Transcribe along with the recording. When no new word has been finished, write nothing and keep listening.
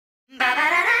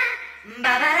Take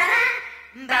a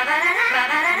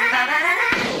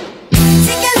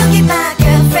look at my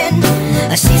girlfriend.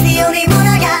 She's the only one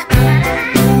I got.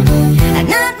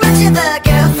 Not much of a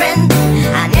girlfriend.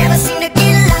 I never seem to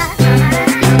get a lot.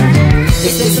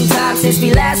 It's been some time since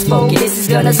we last spoke, and this is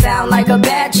gonna sound like a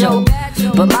bad joke,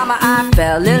 but mama, I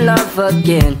fell in love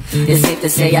again. It's safe to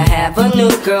say I have a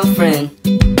new girlfriend.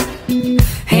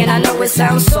 And I know it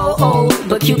sounds so old,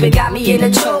 but Cupid got me in a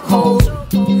chokehold.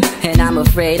 And I'm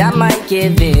afraid I might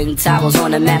give in. Towels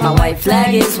on the mat, my white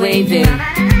flag is waving.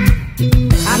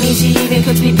 I mean, she even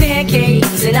cooks me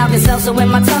pancakes and Alka-Seltzer when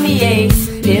my tummy aches.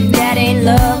 If that ain't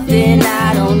love, then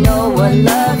I don't know what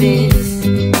love is.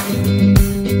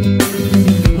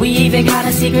 We even got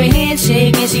a secret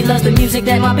handshake, and she loves the music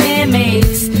that my band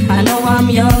makes. I know I'm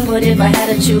young, but if I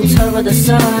had to choose her or the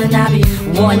sun, I'd be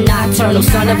one nocturnal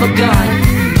son of a gun.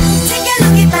 Take a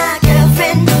look at my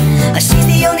girlfriend. She's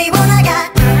the only one I got.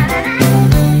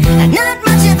 Not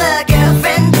much of a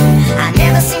girlfriend. I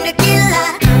never seem to get a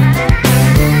lot.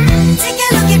 Take a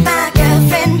look at my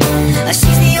girlfriend.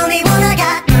 She's the only one I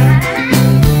got.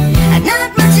 Not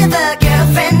much of a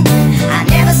girlfriend. I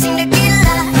never seem to get a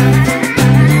lot.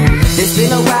 It's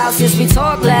been a while since we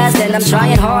talked last, and I'm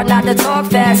trying hard not to talk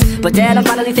fast. But Dad, I'm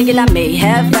finally thinking I may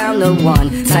have found the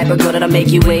one. Type of girl that'll make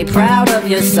you way proud of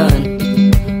your son.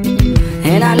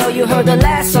 And I know you heard the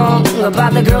last song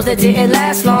about the girls that didn't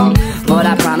last long, but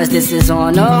I promise this is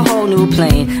on a whole new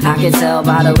plane. I can tell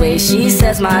by the way she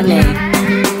says my name.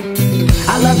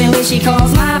 I love it when she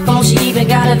calls my phone. She even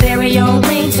got a very own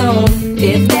ringtone.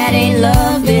 If that ain't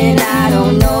love, then I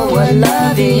don't know what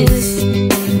love is.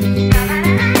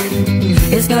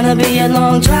 It's gonna be a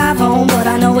long drive home, but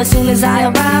I know as soon as I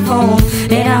arrive home,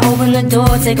 and I open the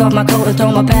door, take off my coat and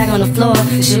throw my bag on the floor,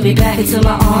 she'll be back into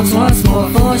my arms once more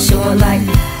for sure. Like,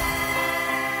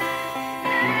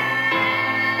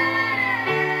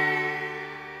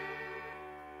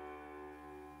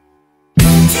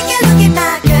 take a look at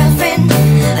my girlfriend.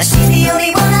 She's the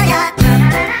only one I got.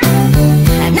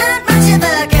 Not much of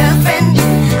a girlfriend.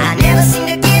 I never seem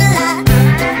to get a lot.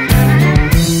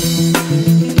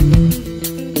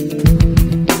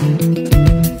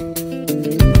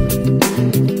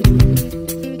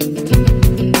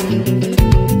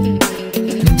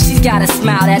 got a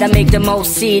smile that'll make the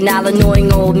most senile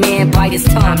annoying old man bite his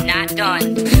tongue. I'm not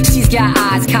done. She's got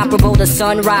eyes comparable to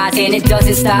sunrise, and it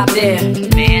doesn't stop there.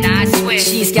 Man, I swear.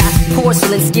 She's got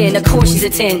porcelain skin, of course she's a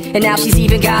 10, and now she's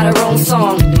even got her own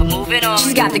song. But moving on.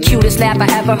 She's got the cutest laugh I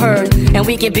ever heard, and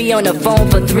we can be on the phone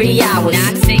for 3 hours,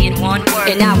 not saying one word,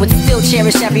 and I would still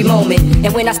cherish every moment.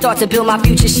 And when I start to build my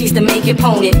future, she's the main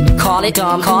component. Call it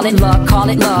dumb, call it luck, call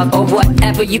it love, or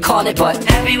whatever you call it, but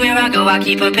everywhere I go I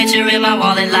keep a picture in my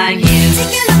wallet like you.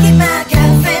 Take a look at my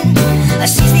girlfriend,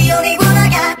 she's the only one I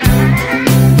got.